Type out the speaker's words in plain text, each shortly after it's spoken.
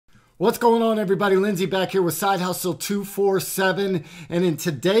What's going on, everybody? Lindsay back here with Side Hustle 247, and in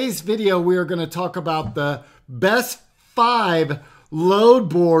today's video we are going to talk about the best 5 load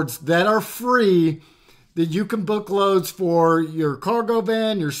boards that are free that you can book loads for your cargo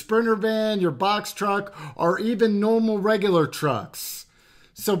van, your sprinter van, your box truck, or even normal regular trucks.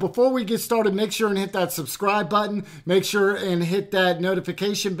 So before we get started, make sure and hit that subscribe button. Make sure and hit that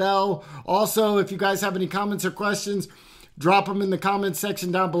notification bell. Also, if you guys have any comments or questions, drop them in the comments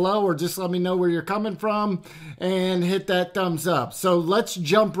section down below, or just let me know where you're coming from and hit that thumbs up. So let's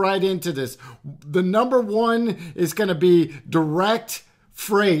jump right into this. The number one is going to be direct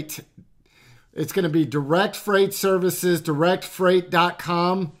freight. It's going to be direct freight services,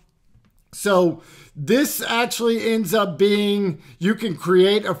 directfreight.com. So this actually ends up being, you can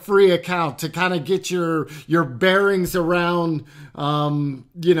create a free account to kind of get your bearings around,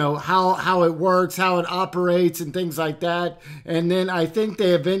 you know, how it works, how it operates and things like that. And then I think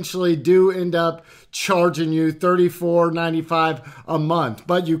they eventually do end up charging you $34.95 a month,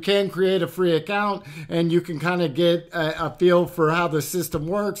 but you can create a free account and you can kind of get a feel for how the system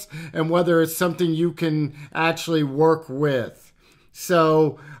works and whether it's something you can actually work with.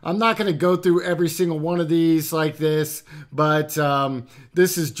 So I'm not going to go through every single one of these like this, but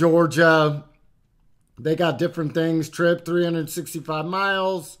this is Georgia. They got different things. Trip 365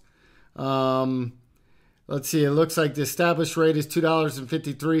 miles. Let's see. It looks like the established rate is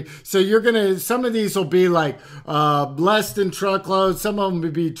 $2.53. So you're going to, some of these will be like less than truckload. Some of them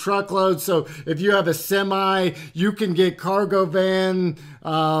will be truckload. So if you have a semi, you can get cargo van,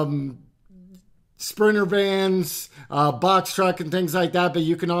 sprinter vans, box truck and things like that, but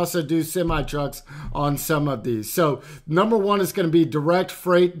you can also do semi trucks on some of these. So number one is going to be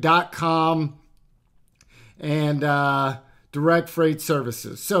directfreight.com and direct freight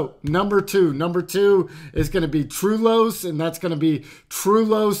services. So number two is going to be Trulos, and that's going to be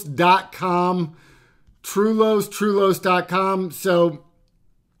trulos.com. Trulos.com. So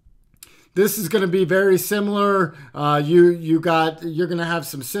this is going to be very similar. You're going to have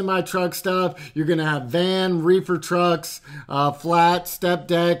some semi-truck stuff. You're going to have van, reefer trucks, flat, step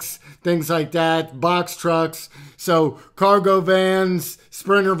decks, things like that, box trucks. So cargo vans,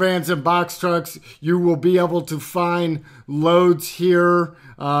 sprinter vans, and box trucks, you will be able to find loads here.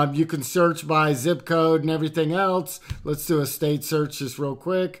 You can search by zip code and everything else. Let's do a state search just real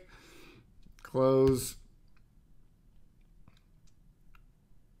quick. Close.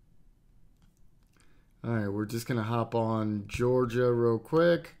 All right, we're just going to hop on Georgia real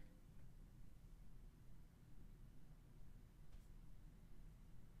quick.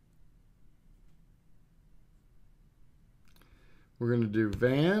 We're going to do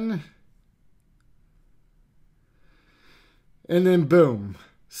van. And then boom.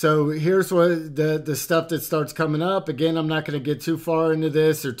 So here's what the stuff that starts coming up. Again, I'm not going to get too far into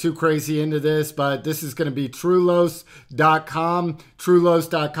this or too crazy into this, but this is going to be Trulos.com.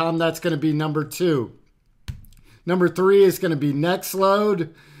 Trulos.com, that's going to be number 2. Number 3 is going to be Nextload.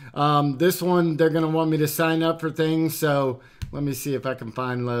 This one, they're going to want me to sign up for things. So let me see if I can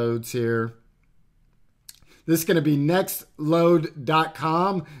find loads here. This is going to be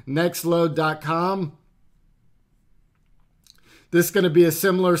Nextload.com. Nextload.com. This is going to be a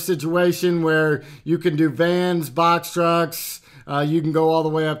similar situation where you can do vans, box trucks. You can go all the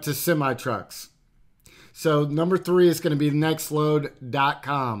way up to semi trucks. So number 3 is going to be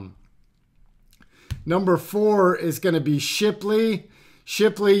Nextload.com. Number 4 is going to be Shipley.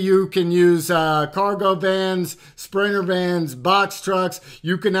 Shipley, you can use cargo vans, sprinter vans, box trucks.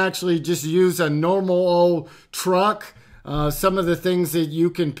 You can actually just use a normal old truck. Some of the things that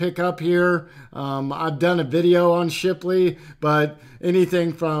you can pick up here, I've done a video on Shipley, but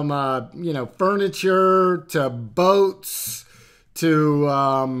anything from, you know, furniture to boats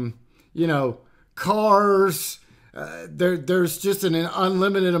to, you know, cars. There's just an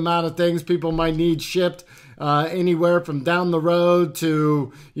unlimited amount of things people might need shipped anywhere from down the road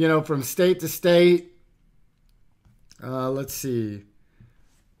to, you know, from state to state. Let's see.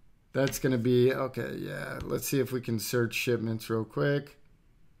 That's going to be, okay, yeah. Let's see if we can search shipments real quick.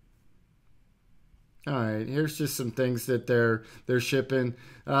 All right, here's just some things that they're shipping.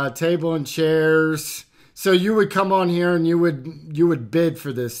 Table and chairs. So you would come on here and you would bid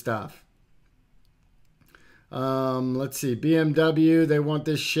for this stuff. Let's see, BMW, they want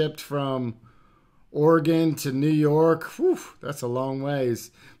this shipped from Oregon to New York. Whew, that's a long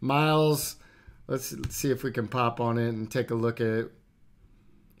ways. Miles, let's see if we can pop on it and take a look at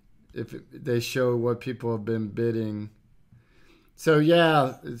if they show what people have been bidding. So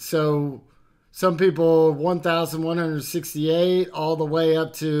yeah, so some people 1,168 all the way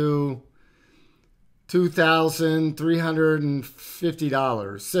up to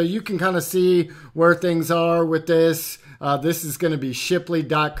 $2,350. So you can kind of see where things are with this. This is going to be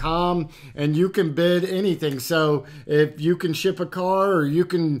shipley.com, and you can bid anything. So if you can ship a car, or you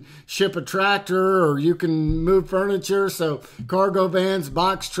can ship a tractor, or you can move furniture, so cargo vans,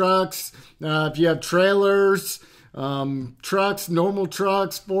 box trucks, if you have trailers, trucks, normal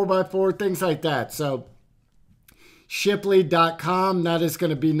trucks, 4x4, things like that. So shipley.com, that is going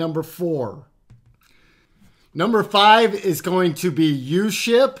to be number 4. Number 5 is going to be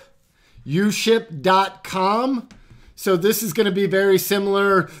uship, uship.com. So this is going to be very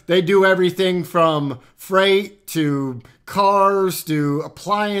similar. They do everything from freight to cars to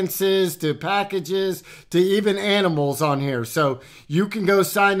appliances to packages to even animals on here. So you can go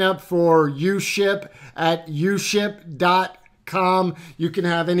sign up for uship at uship.com. You can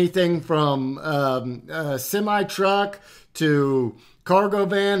have anything from a semi-truck to cargo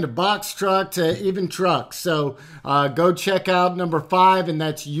van to box truck to even trucks. So go check out number 5, and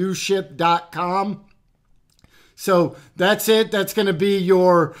that's uship.com. So that's it. That's going to be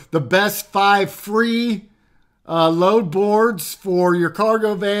the best 5 free load boards for your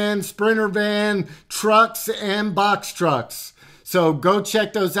cargo van, sprinter van, trucks, and box trucks. So go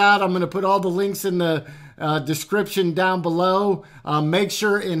check those out. I'm going to put all the links in the description down below. Make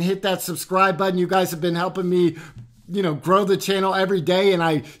sure and hit that subscribe button. You guys have been helping me, grow the channel every day, and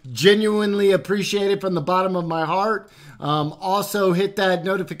I genuinely appreciate it from the bottom of my heart. Also hit that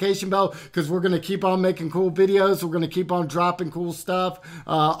notification bell, because we're going to keep on making cool videos. We're going to keep on dropping cool stuff.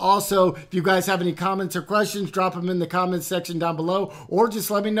 Also, if you guys have any comments or questions, drop them in the comments section down below, or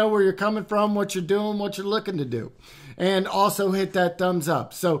just let me know where you're coming from, what you're doing, what you're looking to do. And also hit that thumbs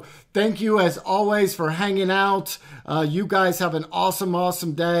up. So thank you as always for hanging out. You guys have an awesome,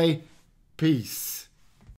 awesome day. Peace.